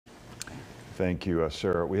Thank you,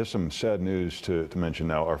 Sarah. We have some sad news to mention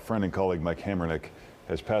now. Our friend and colleague Mike Hamernik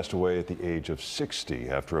has passed away at the age of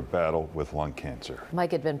 60 after a battle with lung cancer.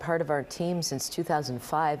 Mike had been part of our team since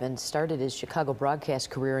 2005 and started his Chicago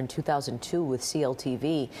broadcast career in 2002 with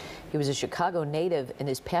CLTV. He was a Chicago native, and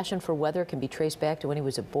his passion for weather can be traced back to when he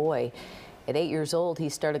was a boy. At 8 years old, he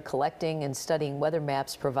started collecting and studying weather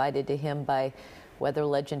maps provided to him by weather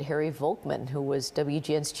legend Harry Volkman, who was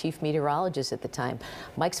WGN's chief meteorologist at the time.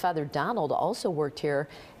 Mike's father, Donald, also worked here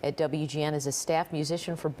at WGN as a staff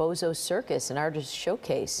musician for Bozo's Circus, an artist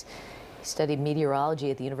showcase. He studied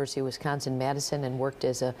meteorology at the University of Wisconsin-Madison and worked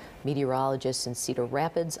as a meteorologist in Cedar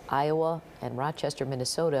Rapids, Iowa, and Rochester,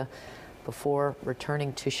 Minnesota, before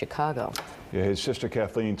returning to Chicago. Yeah, his sister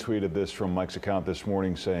Kathleen tweeted this from Mike's account this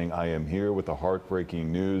morning saying, "I am here with the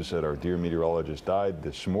heartbreaking news that our dear meteorologist died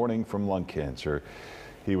this morning from lung cancer.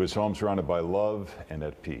 He was home surrounded by love and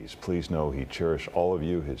at peace. Please know he cherished all of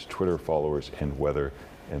you, his Twitter followers and weather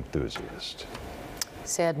enthusiasts."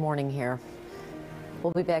 Sad morning here.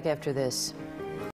 We'll be back after this.